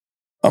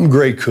I'm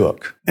Gray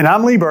Cook. And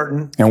I'm Lee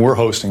Burton. And we're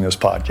hosting this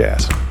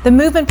podcast. The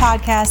Movement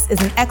Podcast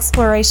is an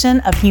exploration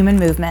of human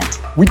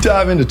movement. We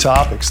dive into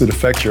topics that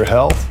affect your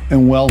health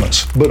and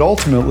wellness, but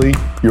ultimately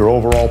your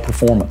overall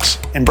performance.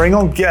 And bring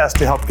on guests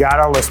to help guide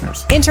our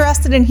listeners.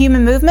 Interested in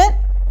human movement?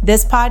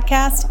 This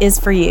podcast is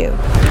for you.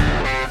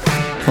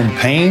 From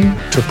pain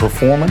to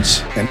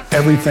performance and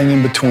everything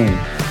in between.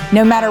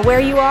 No matter where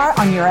you are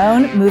on your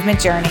own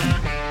movement journey.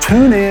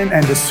 Tune in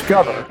and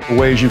discover the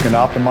ways you can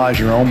optimize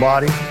your own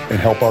body and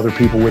help other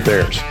people with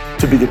theirs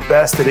to be the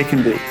best that it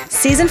can be.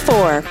 Season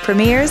 4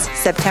 premieres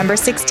September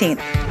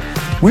 16th.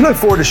 We look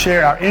forward to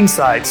sharing our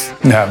insights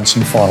and having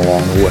some fun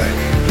along the way.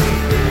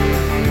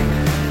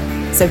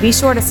 So be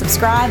sure to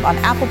subscribe on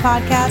Apple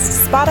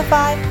Podcasts,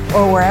 Spotify,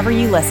 or wherever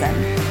you listen.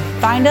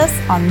 Find us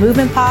on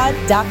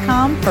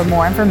movementpod.com for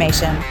more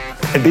information.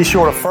 And be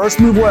sure to first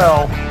move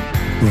well,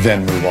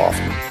 then move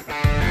often.